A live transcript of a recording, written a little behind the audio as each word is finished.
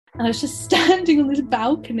And I was just standing on this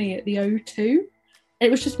balcony at the O2.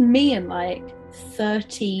 It was just me and like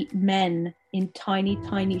 30 men in tiny,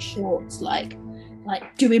 tiny shorts, like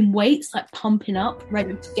doing weights, like pumping up,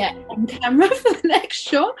 ready to get on camera for the next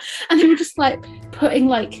shot. And they were just like putting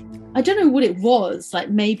like, I don't know what it was,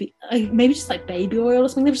 like maybe just like baby oil or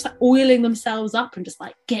something. They were just like oiling themselves up and just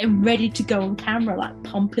like getting ready to go on camera, like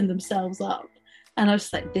pumping themselves up. And I was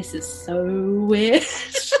just like, this is so weird.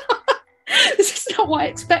 This is not what I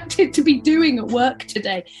expected to be doing at work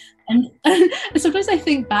today. And sometimes I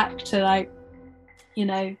think back to like, you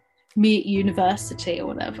know, me at university or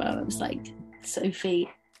whatever. I was like, Sophie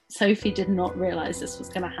did not realise this was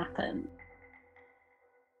going to happen.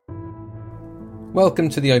 Welcome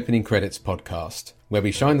to the Opening Credits podcast, where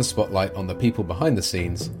we shine the spotlight on the people behind the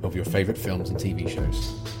scenes of your favourite films and TV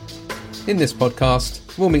shows. In this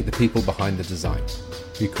podcast, we'll meet the people behind the design,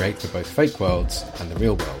 who create for both fake worlds and the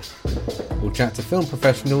real world. We'll chat to film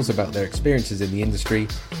professionals about their experiences in the industry,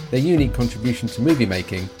 their unique contribution to movie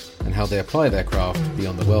making, and how they apply their craft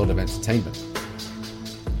beyond the world of entertainment.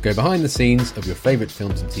 Go behind the scenes of your favourite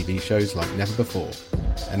films and TV shows like never before,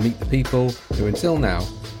 and meet the people who until now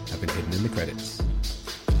have been hidden in the credits.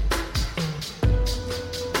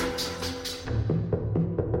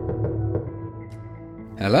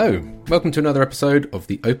 Hello, welcome to another episode of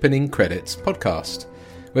the Opening Credits podcast.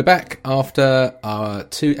 We're back after our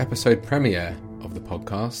 2-episode premiere of the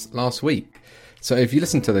podcast last week. So if you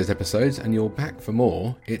listen to those episodes and you're back for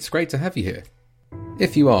more, it's great to have you here.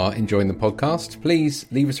 If you are enjoying the podcast, please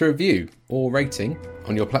leave us a review or rating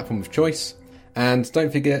on your platform of choice. And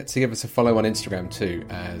don't forget to give us a follow on Instagram too,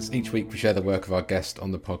 as each week we share the work of our guest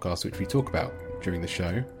on the podcast which we talk about during the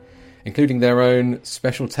show, including their own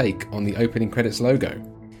special take on the opening credits logo.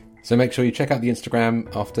 So make sure you check out the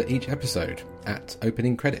Instagram after each episode at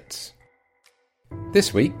Opening Credits.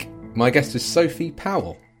 This week, my guest is Sophie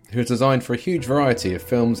Powell, who has designed for a huge variety of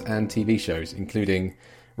films and TV shows, including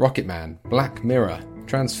Rocketman, Black Mirror,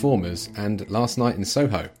 Transformers, and Last Night in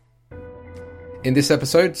Soho. In this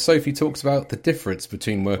episode, Sophie talks about the difference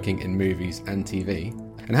between working in movies and TV,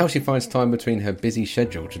 and how she finds time between her busy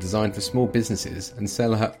schedule to design for small businesses and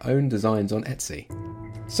sell her own designs on Etsy.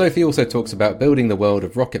 Sophie also talks about building the world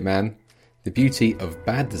of Rocketman, the beauty of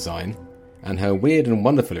bad design, and her weird and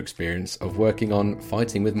wonderful experience of working on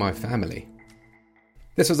Fighting With My Family.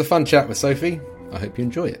 This was a fun chat with Sophie. I hope you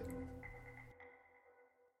enjoy it.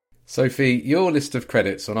 Sophie, your list of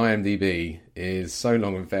credits on IMDb is so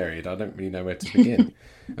long and varied, I don't really know where to begin.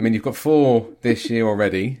 I mean, you've got 4 this year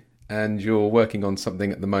already, and you're working on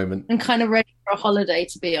something at the moment. I'm kind of ready for a holiday,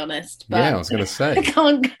 to be honest. But yeah, I was going to say. I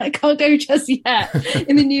can't go just yet.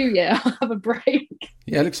 In the new year, I'll have a break.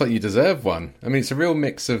 Yeah, it looks like you deserve one. I mean, it's a real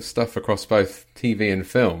mix of stuff across both TV and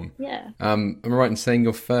film. Yeah. Am I right in saying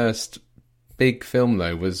your first big film,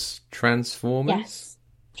 though, was Transformers? Yes.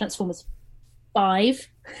 Transformers 5.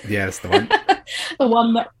 Yeah, that's the one. The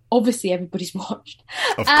one that obviously everybody's watched.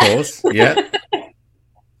 Of course, yeah.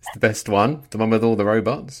 It's the best one. The one with all the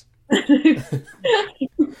robots.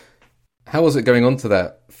 How was it going on to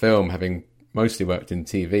that film, having mostly worked in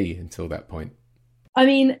TV until that point? I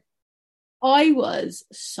mean, I was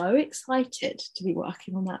so excited to be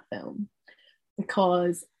working on that film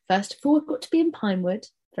because, first of all, I've got to be in Pinewood.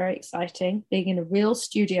 Very exciting. Being in a real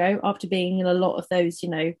studio after being in a lot of those,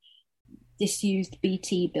 disused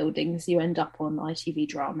BT buildings you end up on ITV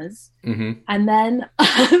dramas. Mm-hmm. And then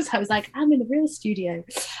I was like, I'm in a real studio.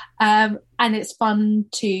 And it's fun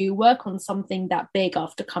to work on something that big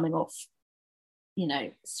after coming off,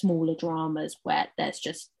 smaller dramas where there's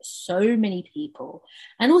just so many people.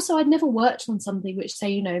 And also I'd never worked on something which,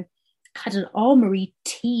 say, had an armory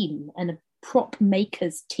team and a prop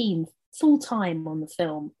makers team full time on the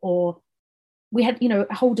film, or we had,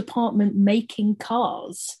 a whole department making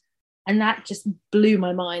cars. And that just blew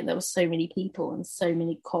my mind. There were so many people and so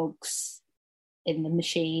many cogs in the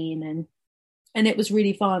machine, and it was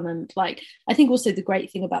really fun. And I think also the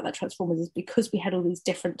great thing about that Transformers is because we had all these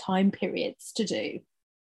different time periods to do,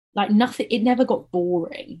 nothing, it never got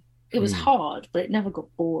boring. It was hard, but it never got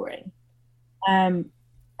boring. And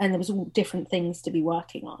there was all different things to be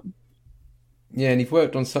working on. Yeah, and you've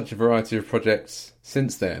worked on such a variety of projects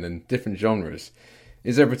since then and different genres.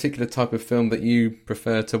 Is there a particular type of film that you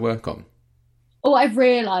prefer to work on? All I've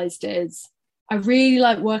realised is I really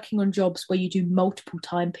like working on jobs where you do multiple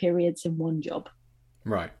time periods in one job.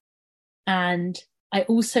 Right. And I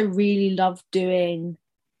also really love doing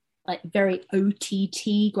very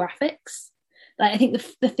OTT graphics. I think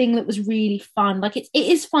the thing that was really fun, it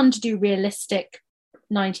is fun to do realistic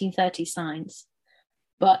 1930s signs,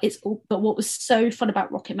 but what was so fun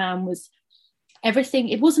about Rocketman was everything,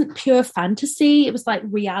 it wasn't pure fantasy, it was like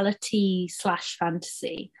reality /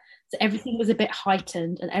 fantasy. So everything was a bit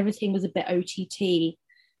heightened and everything was a bit OTT,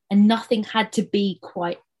 and nothing had to be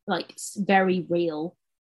quite like very real.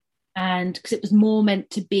 And because it was more meant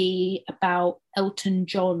to be about Elton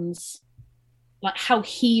John's, like how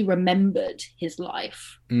he remembered his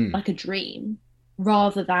life, like a dream,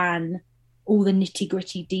 rather than all the nitty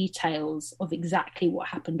gritty details of exactly what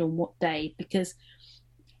happened on what day. Because,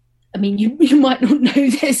 I mean, you might not know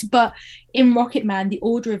this, but in Rocket Man, the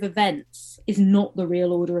order of events is not the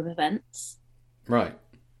real order of events. Right.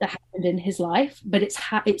 That happened in his life, but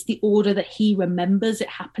it's the order that he remembers it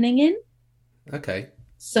happening in. Okay.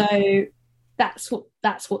 So that's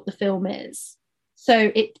what the film is.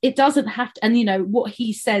 So it doesn't have to, and you know what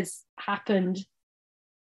he says happened,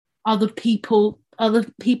 other people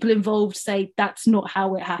involved say that's not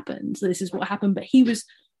how it happened. So this is what happened, but he was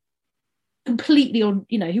completely on,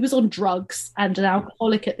 you know, he was on drugs and an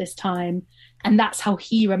alcoholic at this time, and that's how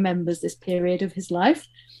he remembers this period of his life.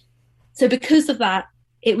 So because of that,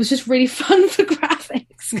 it was just really fun for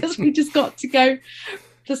graphics, because we just got to go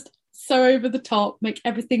just so over the top, make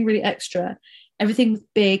everything really extra. Everything was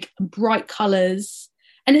big and bright colors.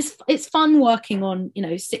 And it's fun working on, you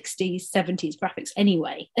know, 60s, 70s graphics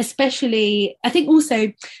anyway. Especially, I think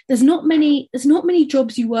also there's not many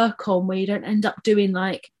jobs you work on where you don't end up doing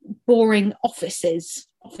like boring office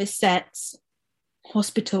sets,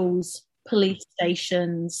 hospitals, police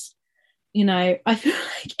stations. You know, I feel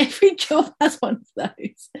like every job has one of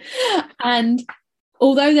those. And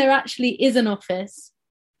although there actually is an office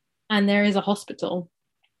and there is a hospital,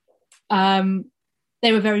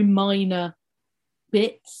 they were very minor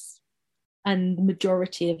bits, and the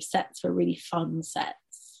majority of sets were really fun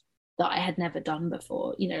sets that I had never done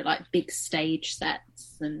before, you know, like big stage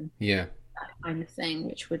sets and that kind of thing,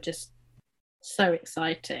 which were just so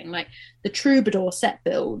exciting. Like the Troubadour set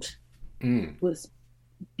build was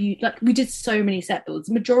like, we did so many set builds.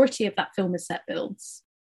 The majority of that film is set builds,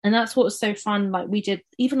 and that's what was so fun. Like we did,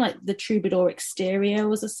 even like the Troubadour exterior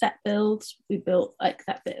was a set build. We built like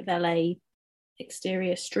that bit of LA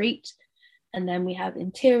exterior street, and then we had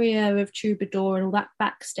interior of Troubadour and all that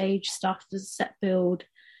backstage stuff as a set build.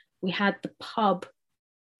 We had the pub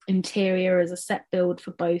interior as a set build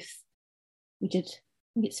for both. We did,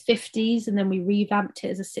 I think it's 50s, and then we revamped it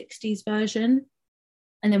as a 60s version.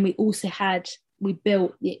 And then we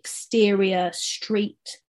built the exterior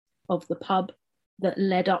street of the pub that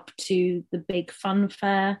led up to the big fun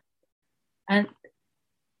fair, and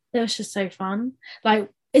it was just so fun. Like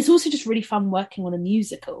it's also just really fun working on a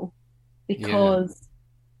musical, because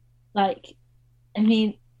like, I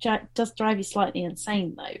mean, it does drive you slightly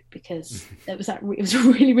insane though, because it was a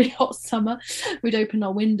really, really hot summer. We'd open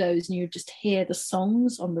our windows and you'd just hear the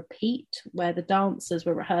songs on repeat where the dancers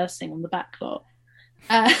were rehearsing on the back lot.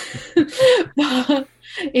 But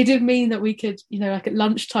it did mean that we could, you know, like at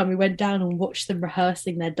lunchtime we went down and watched them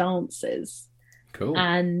rehearsing their dances. Cool.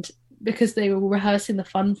 And because they were rehearsing the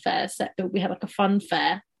fun fair set, we had like a fun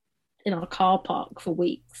fair in our car park for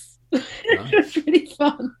weeks. Nice. It was really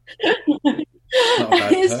fun. Not a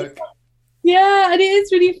bad perk. Yeah, and it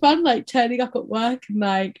is really fun, like turning up at work and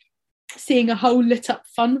like seeing a whole lit up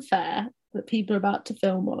fun fair that people are about to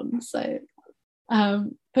film on. So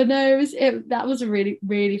but no, that was a really,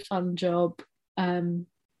 really fun job. It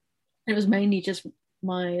was mainly just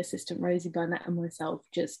my assistant Rosie Burnett and myself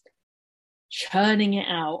just churning it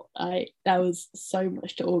out. That was so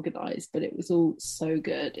much to organise, but it was all so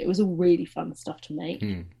good. It was all really fun stuff to make.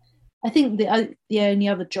 I think the only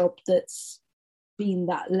other job that's been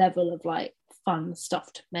that level of like fun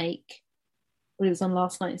stuff to make, when it was on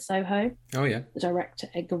Last Night in Soho. Oh yeah, the director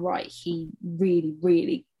Edgar Wright, he really,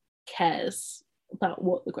 really cares about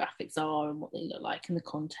what the graphics are and what they look like and the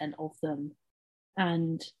content of them.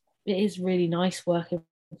 And it is really nice working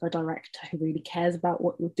with a director who really cares about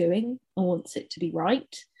what you're doing and wants it to be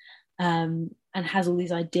right, and has all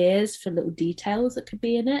these ideas for little details that could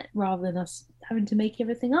be in it, rather than us having to make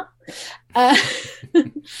everything up.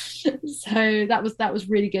 So that was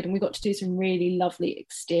really good, and we got to do some really lovely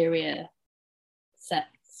exterior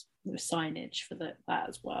sets with signage for that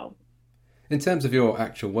as well. In terms of your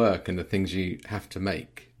actual work and the things you have to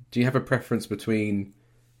make, do you have a preference between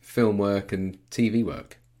film work and TV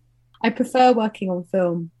work? I prefer working on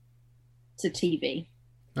film to TV.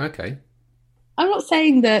 Okay. I'm not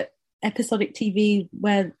saying that episodic TV,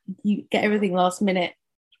 where you get everything last minute,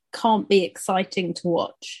 can't be exciting to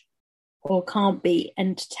watch or can't be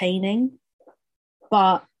entertaining.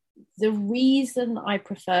 But the reason I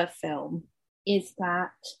prefer film is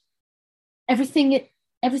that everything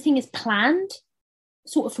is planned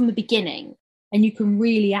sort of from the beginning, and you can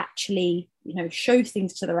really actually show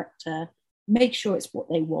things to the director, make sure it's what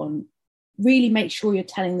they want, really make sure you're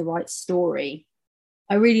telling the right story.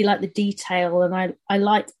 I really like the detail, and I've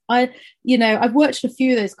watched a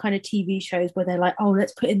few of those kind of TV shows where they're like, oh,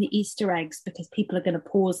 let's put in the Easter eggs because people are going to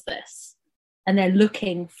pause this, and they're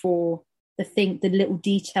looking for the little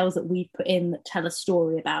details that we've put in that tell a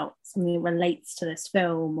story about something that relates to this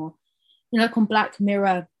film. Or like on Black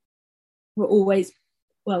Mirror,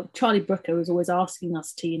 Charlie Brooker was always asking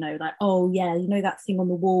us to, like, oh yeah, that thing on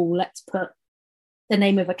the wall, let's put the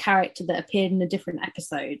name of a character that appeared in a different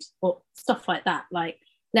episode, or stuff like that. Like,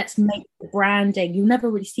 let's make the branding, you'll never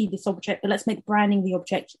really see this object, but let's make branding the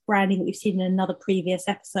object branding that we've seen in another previous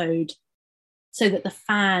episode, so that the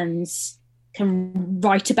fans can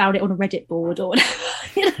write about it on a Reddit board or whatever,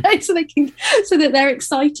 so that they're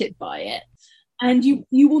excited by it. And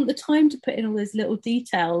you want the time to put in all those little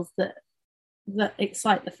details that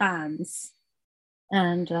excite the fans.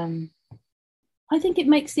 And I think it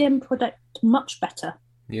makes the end product much better.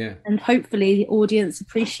 Yeah. And hopefully the audience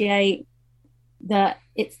appreciate that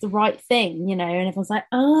it's the right thing, and everyone's like,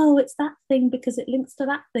 oh, it's that thing because it links to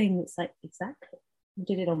that thing. It's like, exactly. You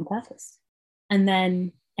did it on purpose. And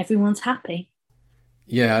then everyone's happy.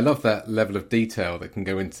 Yeah, I love that level of detail that can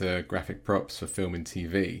go into graphic props for film and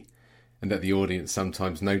TV, and that the audience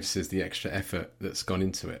sometimes notices the extra effort that's gone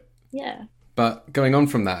into it. Yeah. But going on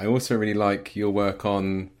from that, I also really like your work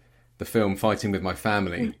on the film Fighting With My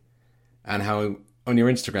Family, and how on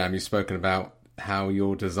your Instagram you've spoken about how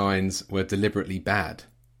your designs were deliberately bad.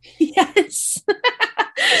 Yes.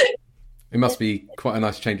 It must be quite a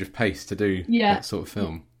nice change of pace to do that sort of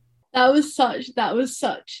film. That was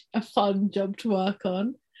such a fun job to work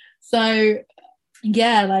on. So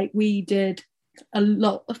yeah, like, we did a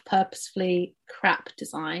lot of purposefully crap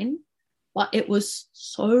design, but it was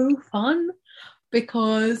so fun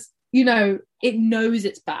because it knows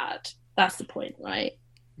it's bad. That's the point, right?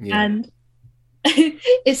 Yeah. And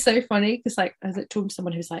it's so funny because, like, I was talking to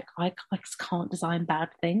someone who's like, I just can't design bad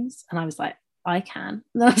things, and I was like, I can.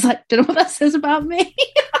 And I was like, don't know what that says about me.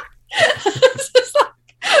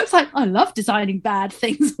 It's like, I love designing bad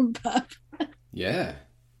things on purpose. Yeah,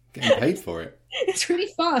 getting paid for it. It's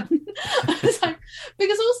really fun. I was like,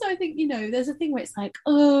 because also I think, there's a thing where it's like,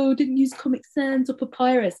 oh, didn't use Comic Sans or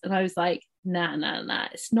Papyrus, and I was like, nah,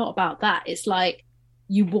 it's not about that. It's like,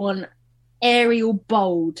 you want Arial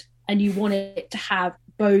bold, and you want it to have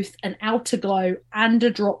both an outer glow and a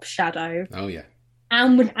drop shadow. Oh yeah.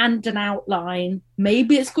 And an outline.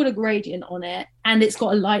 Maybe it's got a gradient on it, and it's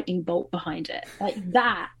got a lightning bolt behind it. Like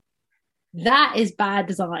that is bad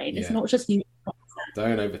design. Yeah. It's not just you.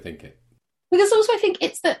 Don't overthink it. Because also I think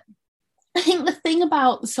the thing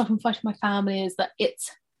about the stuff in Fighting My Family is that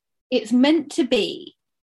it's meant to be.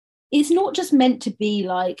 It's not just meant to be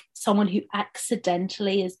like someone who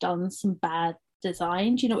accidentally has done some bad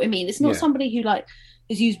design. Do you know what I mean? It's not somebody who like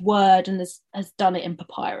has used Word and has done it in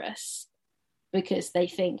Papyrus because they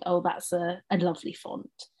think, oh, that's a lovely font.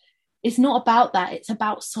 It's not about that. It's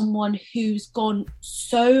about someone who's gone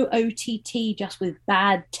so OTT just with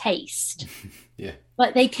bad taste. Yeah.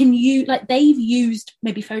 Like they can use, like they've used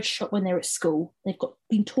maybe Photoshop when they're at school. They've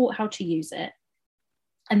been taught how to use it,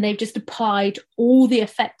 and they've just applied all the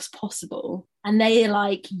effects possible. And they're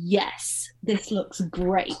like, yes, this looks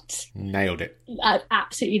great. Nailed it. I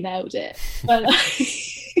absolutely nailed it. But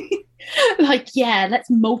like, yeah, let's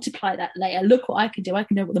multiply that layer. Look what I can do. I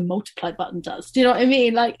can know what the multiply button does. Do you know what I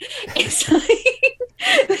mean? Like, it's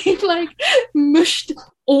like they've like mushed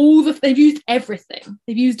they've used everything.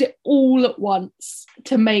 They've used it all at once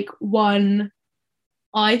to make one,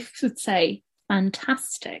 I should say,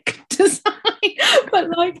 fantastic design. But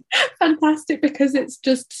like fantastic because it's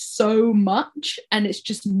just so much, and it's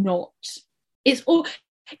just not. It's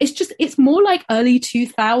more like early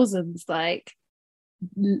 2000s, like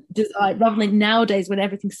design, rather than nowadays when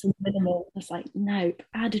everything's so minimal. It's like, no,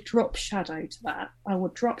 add a drop shadow to that. I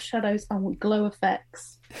want drop shadows. I want glow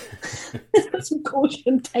effects. Put some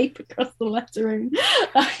caution tape across the lettering.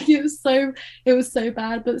 It was so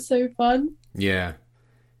bad, but so fun. Yeah.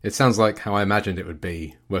 It sounds like how I imagined it would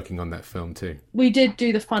be working on that film too. We did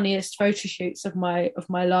do the funniest photo shoots of my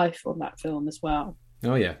life on that film as well.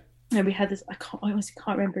 Oh yeah. And we had this, I honestly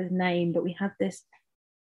can't remember his name, but we had this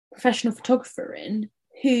professional photographer in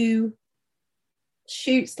who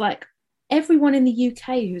shoots like everyone in the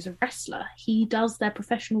UK who's a wrestler. He does their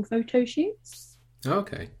professional photo shoots.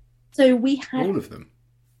 Okay. So we had all of them.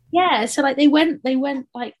 Yeah, so like they went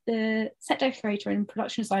like the set decorator and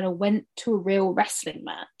production designer went to a real wrestling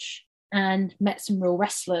match and met some real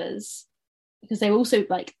wrestlers, because they were also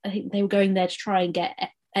like, I think they were going there to try and get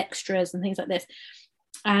extras and things like this,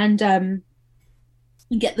 and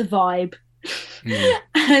get the vibe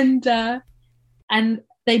Mm. And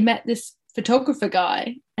they met this photographer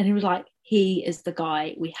guy, and he was like, he is the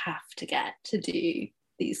guy we have to get to do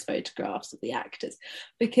these photographs of the actors,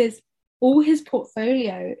 because all his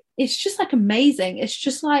portfolio is just like amazing. It's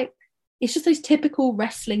just those typical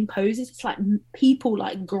wrestling poses. It's like people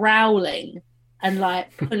like growling and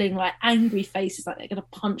like pulling like angry faces, like they're gonna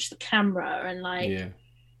punch the camera, and like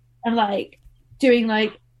and like doing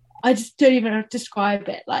like, I just don't even know how to describe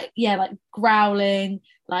it. Like, yeah, like growling,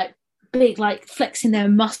 like big, like flexing their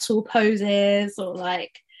muscle poses, or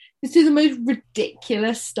like just do the most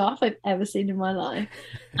ridiculous stuff I've ever seen in my life.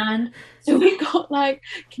 And so we got like,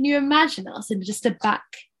 can you imagine us in just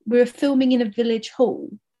we were filming in a village hall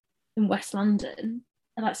in West London,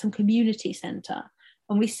 at like some community centre,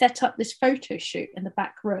 and we set up this photo shoot in the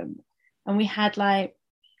back room, and we had like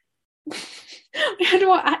we had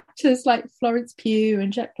our actors like Florence Pugh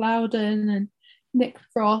and Jack Lowden and Nick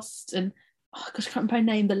Frost and, oh gosh, I can't remember her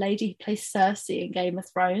name, the lady who plays Cersei in Game of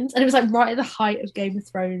Thrones, and it was like right at the height of Game of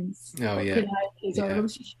Thrones. Oh yeah,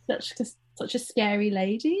 She's such a scary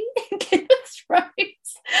lady in Game of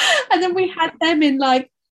Thrones. And then we had them in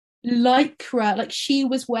like lycra, like she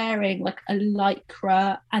was wearing like a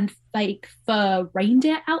lycra and fake fur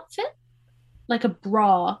reindeer outfit, like a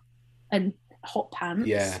bra and hot pants.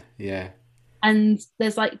 Yeah. And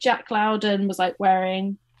there's like Jack Lowden was like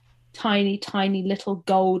wearing tiny little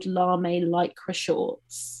gold lame lycra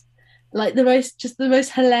shorts, like the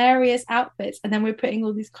most hilarious outfits. And then we're putting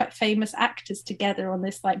all these quite famous actors together on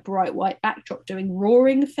this like bright white backdrop doing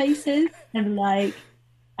roaring faces and like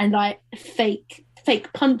fake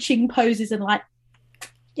punching poses and like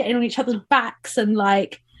getting on each other's backs and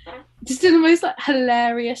like just doing the most like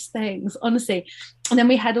hilarious things, honestly. And then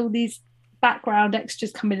we had all these background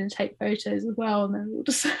extras come in and take photos as well, and then we all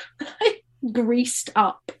just like greased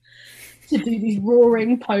up to do these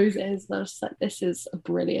roaring poses. And I was like, this is a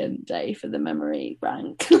brilliant day for the memory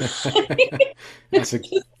bank. That's a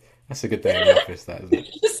good day in the office, that, isn't it?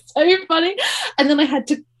 It's so funny. And then I had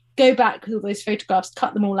to go back with all those photographs,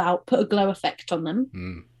 cut them all out, put a glow effect on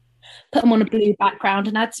them, put them on a blue background,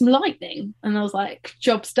 and add some lightning. And I was like,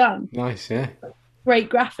 job's done. Nice, yeah. Great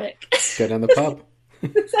graphic. Go down the pub.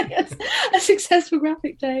 It's like a successful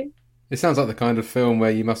graphic day. It sounds like the kind of film where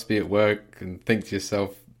you must be at work and think to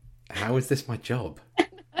yourself, how is this my job?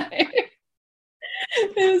 It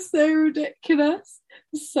was so ridiculous.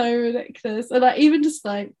 And like, even just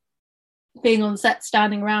like being on set,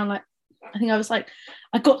 standing around, like, I think I was like,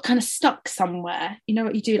 I got kind of stuck somewhere. You know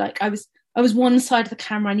what you do? Like I was one side of the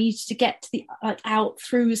camera. I needed to get to the like out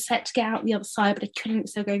through the set to get out the other side, but I couldn't,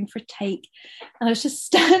 so going for a take. And I was just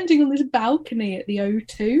standing on this balcony at the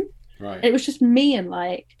O2. Right. It was just me and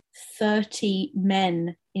like 30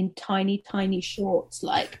 men in tiny shorts,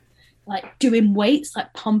 like doing weights,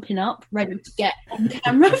 like pumping up, ready to get on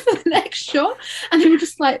camera for the next shot. And they were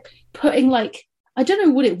just like putting like, I don't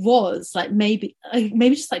know what it was, like maybe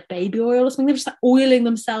just like baby oil or something. They were just like oiling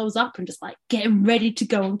themselves up and just like getting ready to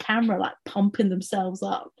go on camera, like pumping themselves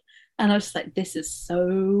up. And I was like, this is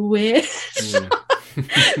so weird.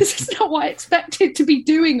 This is not what I expected to be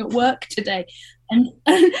doing at work today. And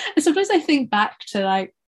sometimes I think back to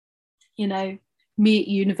like, you know, me at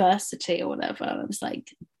university or whatever. I was like,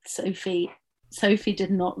 Sophie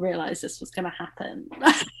did not realize this was going to happen.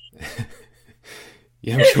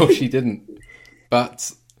 Yeah, I'm sure she didn't.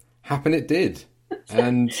 But happen it did.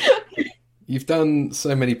 And you've done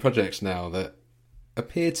so many projects now that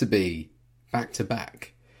appear to be back to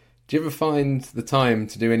back. Do you ever find the time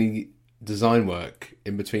to do any design work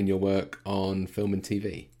in between your work on film and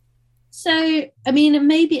TV? So, I mean,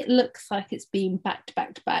 maybe it looks like it's been back to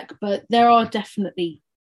back to back, but there are definitely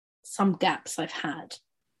some gaps I've had.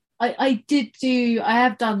 I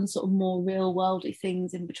have done sort of more real worldy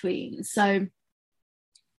things in between. So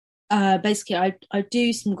basically I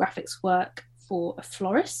do some graphics work for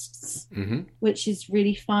florists, which is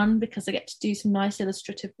really fun because I get to do some nice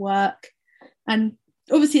illustrative work. And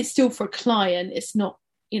obviously it's still for a client. It's not,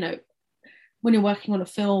 you know, when you're working on a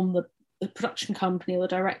film, the production company or the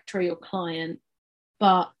director or your client,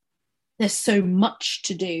 but there's so much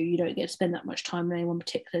to do. You don't get to spend that much time on any one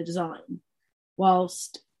particular design.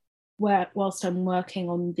 Whilst I'm working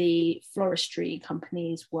on the floristry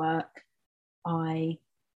company's work, I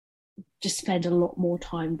just spend a lot more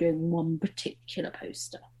time doing one particular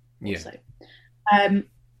poster. Yeah. Also.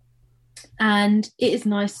 And it is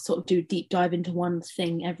nice to sort of do a deep dive into one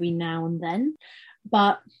thing every now and then.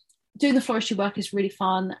 But doing the floristry work is really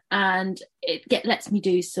fun, and it lets me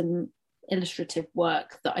do some illustrative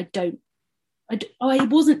work that I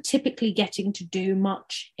wasn't typically getting to do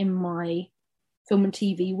much in my film and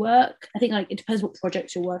TV work. I think like it depends what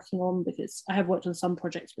projects you're working on, because I have worked on some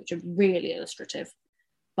projects which are really illustrative,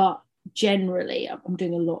 but generally I'm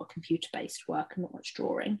doing a lot of computer-based work and not much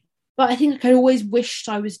drawing. But I think like I always wished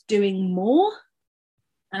I was doing more.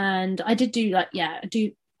 And I did do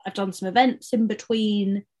I've done some events in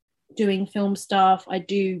between doing film stuff. I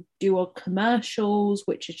do commercials,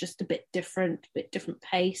 which is just a bit different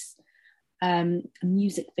pace.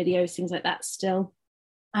 Music videos, things like that still.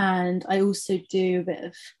 And I also do a bit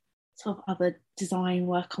of sort of other design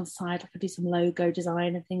work on side. Like I do some logo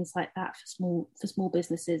design and things like that for small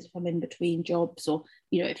businesses if I'm in between jobs, or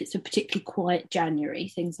if it's a particularly quiet January,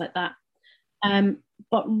 things like that.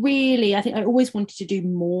 But really, I think I always wanted to do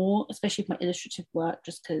more, especially with my illustrative work,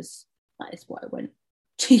 just because that is what I went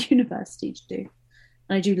to university to do.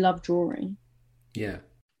 And I do love drawing. Yeah.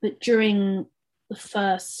 But during the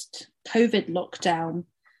first COVID lockdown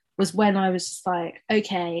was when I was just like,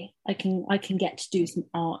 okay, I can get to do some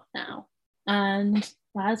art now. And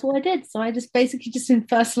that's what I did. So I just basically in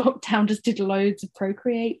first lockdown just did loads of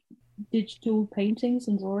Procreate digital paintings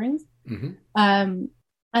and drawings. Mm-hmm.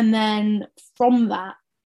 And then from that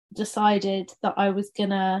decided that I was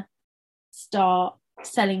gonna start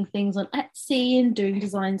selling things on Etsy and doing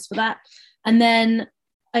designs for that. And then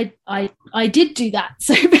I did do that.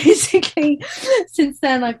 So basically since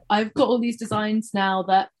then I've got all these designs now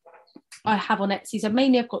that I have on Etsy. So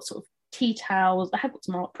mainly I've got sort of tea towels. I have got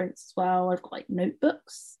some art prints as well. I've got like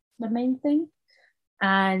notebooks, the main thing,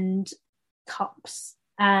 and cups.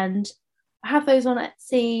 And I have those on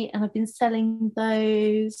Etsy, and I've been selling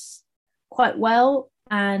those quite well,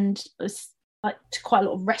 and it's like to quite a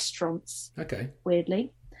lot of restaurants. Okay.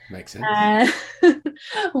 Weirdly. Makes sense.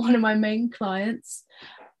 One of my main clients.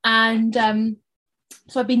 And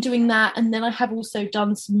so I've been doing that, and then I have also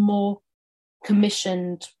done some more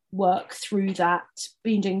commissioned work through that,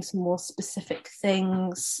 been doing some more specific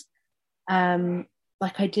things.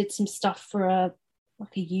 Like I did some stuff for a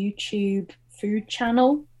YouTube food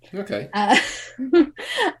channel. Okay.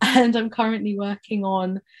 And I'm currently working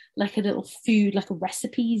on like a little food, like a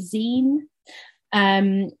recipe zine,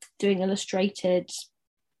 doing illustrated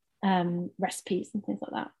recipes and things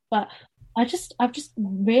like that. But I've just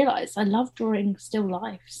realized I love drawing still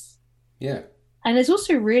lifes. Yeah. And it's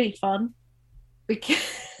also really fun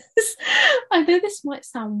because I know this might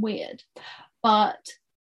sound weird, but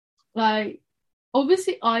like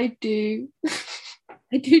obviously I do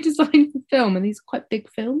design for film, and these are quite big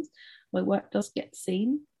films. My work does get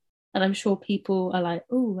seen, and I'm sure people are like,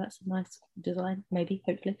 oh, that's a nice design, maybe,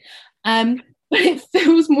 hopefully. But it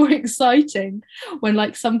feels more exciting when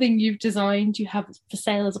like something you've designed you have for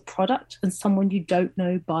sale as a product and someone you don't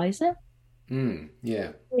know buys it.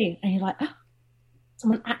 Yeah. And you're like, oh,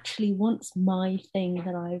 someone actually wants my thing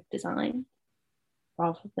that I've designed,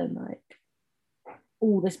 rather than like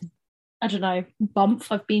all this, I don't know, bump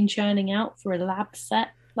I've been churning out for a lab set.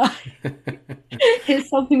 It's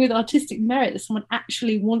something with artistic merit that someone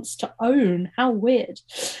actually wants to own. How weird.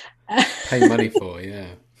 Pay money for, yeah.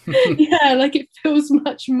 Yeah, like it feels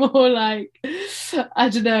much more like, I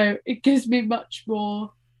don't know, it gives me much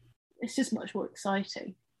more, it's just much more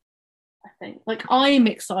exciting, I think. Like I'm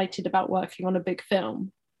excited about working on a big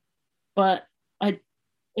film, but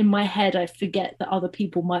in my head I forget that other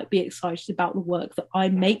people might be excited about the work that I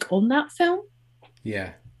make on that film.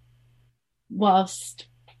 Yeah. Whilst,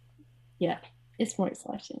 yeah, it's more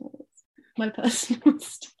exciting. It's my personal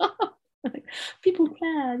stuff. Like, people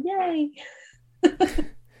care, yay.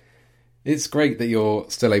 It's great that you're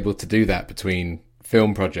still able to do that between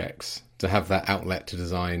film projects, to have that outlet to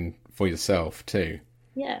design for yourself too.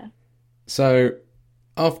 Yeah. So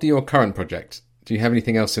after your current project, do you have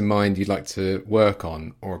anything else in mind you'd like to work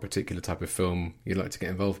on, or a particular type of film you'd like to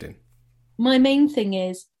get involved in? My main thing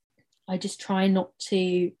is I just try not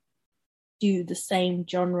to do the same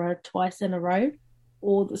genre twice in a row,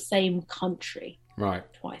 or the same country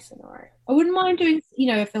twice in a row. I wouldn't mind doing,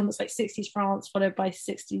 a film that's like 60s France followed by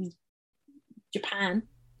 60s Japan,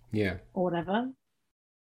 or whatever.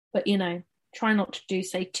 But try not to do,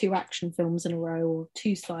 say, 2 action films in a row or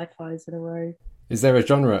 2 sci-fis in a row. Is there a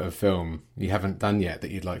genre of film you haven't done yet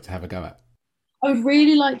that you'd like to have a go at? I would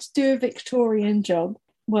really like to do a Victorian job.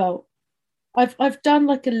 Well, I've done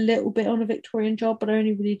like a little bit on a Victorian job, but I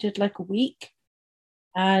only really did like a week.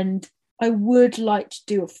 And I would like to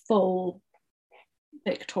do a full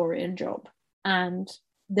Victorian job. And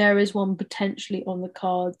there is one potentially on the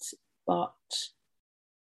cards, but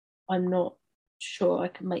I'm not sure I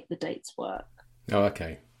can make the dates work. Oh,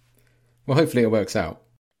 okay. Well, hopefully it works out.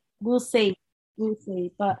 We'll see.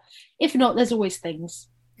 But if not, there's always things.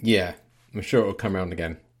 Yeah, I'm sure it'll come around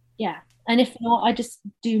again. Yeah. And if not, I just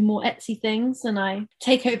do more Etsy things, and I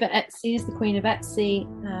take over Etsy as the queen of Etsy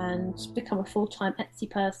and become a full-time Etsy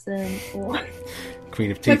person. Or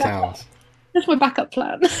Queen of tea towels. That's my backup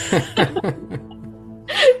plan.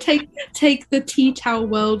 Take the tea towel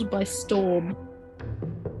world by storm.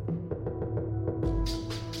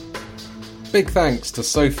 Big thanks to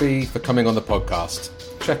Sophie for coming on the podcast.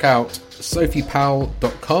 Check out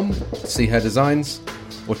sophiepowell.com to see her designs,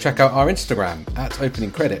 or check out our Instagram at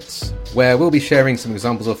Opening Credits, where we'll be sharing some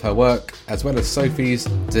examples of her work, as well as Sophie's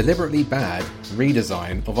deliberately bad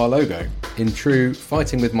redesign of our logo in true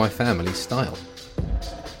Fighting With My Family style.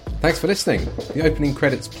 Thanks for listening. The Opening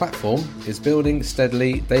Credits platform is building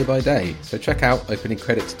steadily day by day, so check out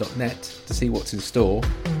openingcredits.net to see what's in store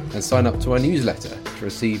and sign up to our newsletter to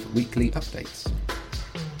receive weekly updates.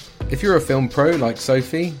 If you're a film pro like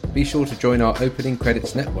Sophie, be sure to join our Opening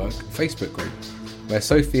Credits Network Facebook group, where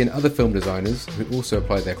Sophie and other film designers who also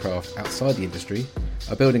apply their craft outside the industry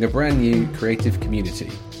are building a brand new creative community,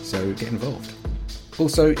 so get involved.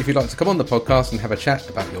 Also, if you'd like to come on the podcast and have a chat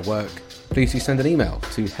about your work, please do send an email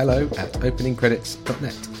to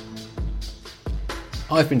hello@openingcredits.net.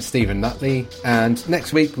 I've been Stephen Nutley, and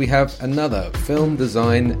next week we have another film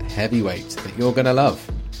design heavyweight that you're going to love.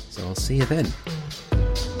 So I'll see you then.